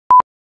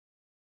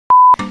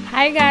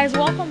Hi guys,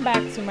 welcome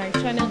back to my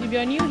channel. If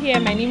you're new here,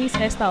 my name is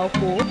Esther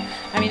Oko.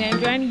 I'm an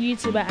Nigerian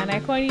YouTuber and I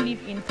currently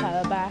live in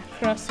Calabar,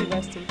 Cross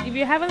River State. If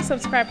you haven't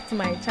subscribed to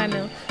my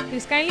channel,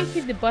 please kindly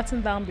hit the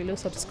button down below,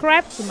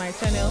 subscribe to my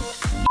channel.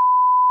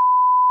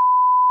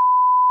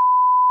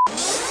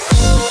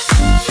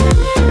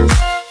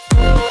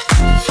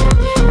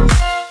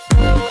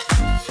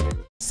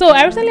 So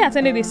I recently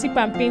attended a sip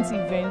and paint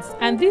event,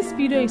 and this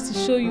video is to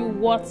show you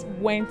what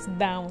went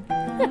down.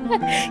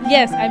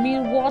 Yes, I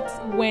mean what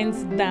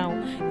went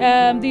down.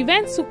 The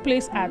event took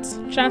place at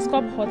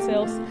Transcorp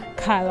Hotels,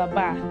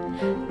 Calabar.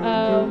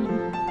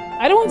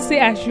 I don't want to say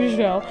as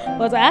usual,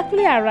 but I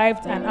actually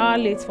arrived an hour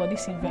late for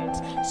this event.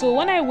 So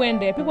when I went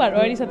there, people had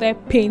already started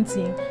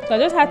painting. So I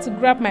just had to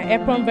grab my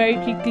apron very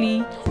quickly,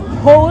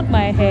 hold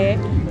my hair,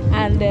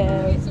 and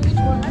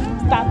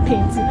start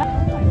painting.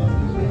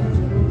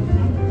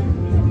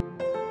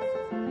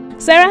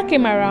 Sarah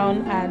came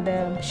around and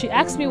she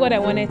asked me what I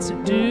wanted to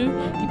do,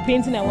 the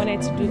painting I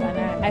wanted to do,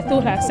 and I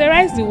told her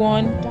Sarah is the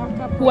one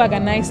who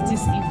organized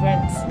this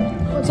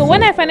event. So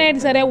when I finally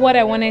decided what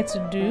I wanted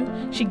to do,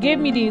 she gave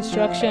me the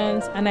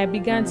instructions and I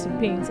began to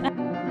paint.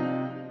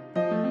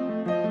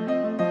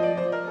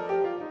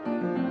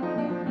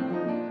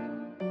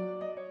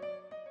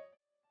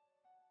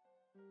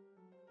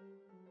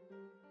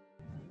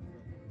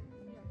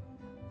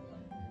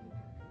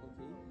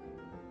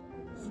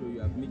 So you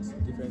have mixed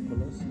different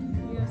colors?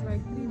 Yes,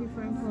 like 3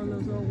 different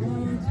colors, or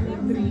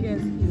 1, 2, 3,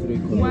 yes. 3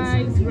 colors.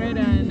 White, red,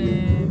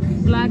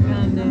 and black,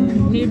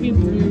 and navy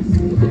blue.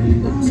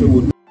 So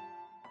would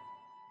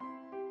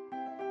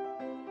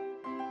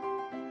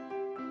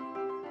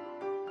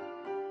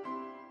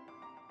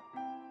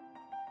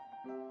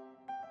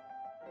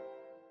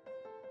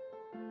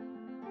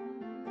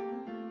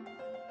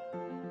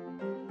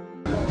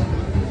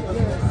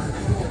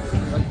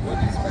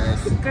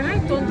Can I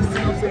turn this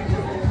outside?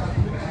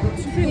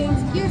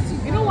 Yes.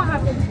 You know what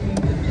happened to me?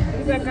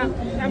 It's like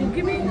I'm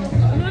giving,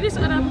 this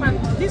other part,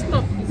 this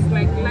top is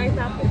like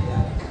lighter.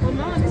 But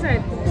now on this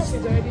side, the top is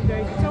already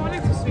very good. So I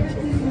wanted to switch it.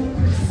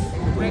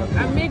 Like I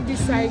make this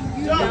side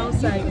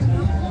downside.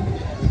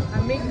 I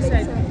make this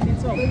side the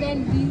top. But then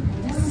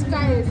the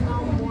sky is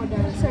now more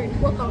than, sorry, the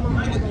work are not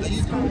more than the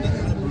sky.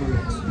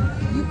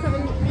 You can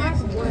have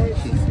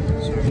white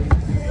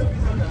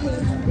and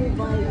paint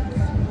over it.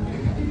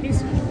 This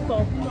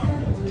top.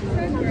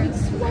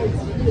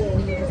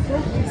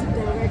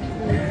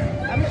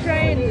 I'm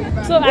trying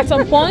it. So at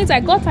some point I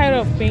got tired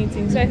of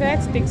painting, so I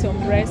decided to take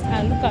some rest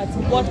and look at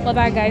what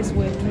other guys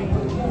were doing.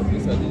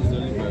 this is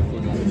only my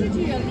phone.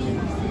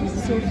 This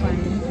is so funny.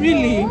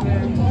 Really?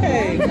 Yeah.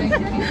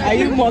 Hey, are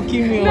you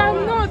mocking me? No,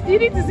 I'm not. You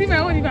need to see my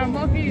own if I'm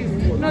mocking you.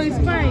 No, it's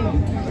fine.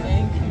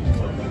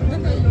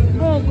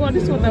 Oh god,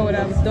 this is what I would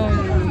have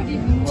done.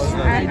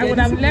 I would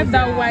have left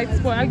that white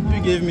spot.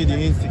 You gave me the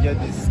hints to get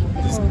this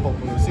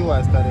purple. See what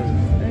I started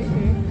with.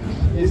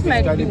 Okay. It's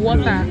like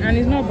water and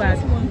it's not bad.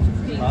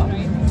 Huh?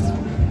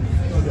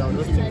 Okay, I'll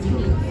just take it.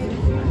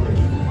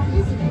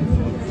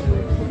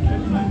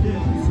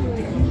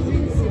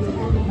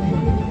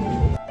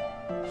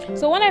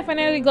 So when I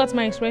finally got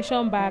my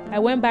inspiration back, I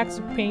went back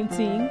to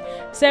painting.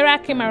 Sarah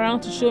came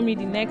around to show me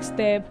the next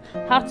step,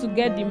 how to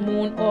get the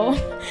moon, or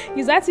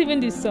is that even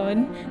the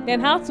sun? Then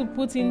how to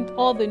put in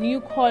all the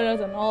new colors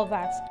and all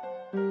that.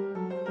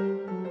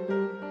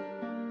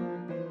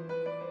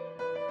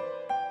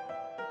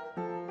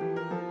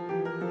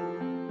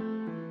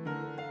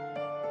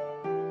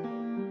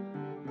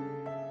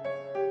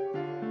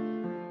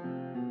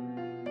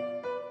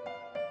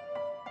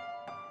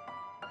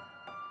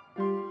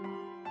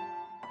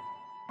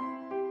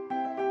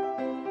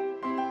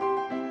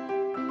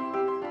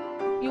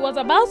 It was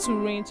about to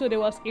rain, so there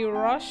was a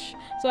rush,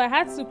 so I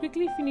had to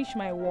quickly finish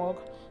my work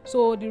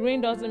so the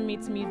rain doesn't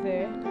meet me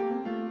there.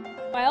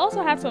 I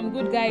also had some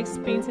good guys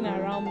painting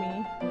around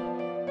me.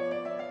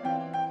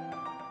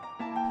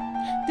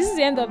 This is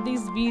the end of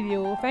this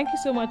video. Thank you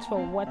so much for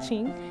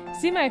watching.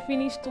 See my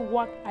finished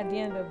work at the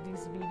end of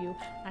this video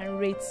and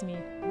rate me.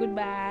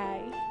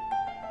 Goodbye.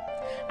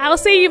 I'll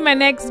see you in my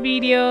next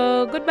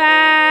video.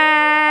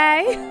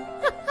 Goodbye.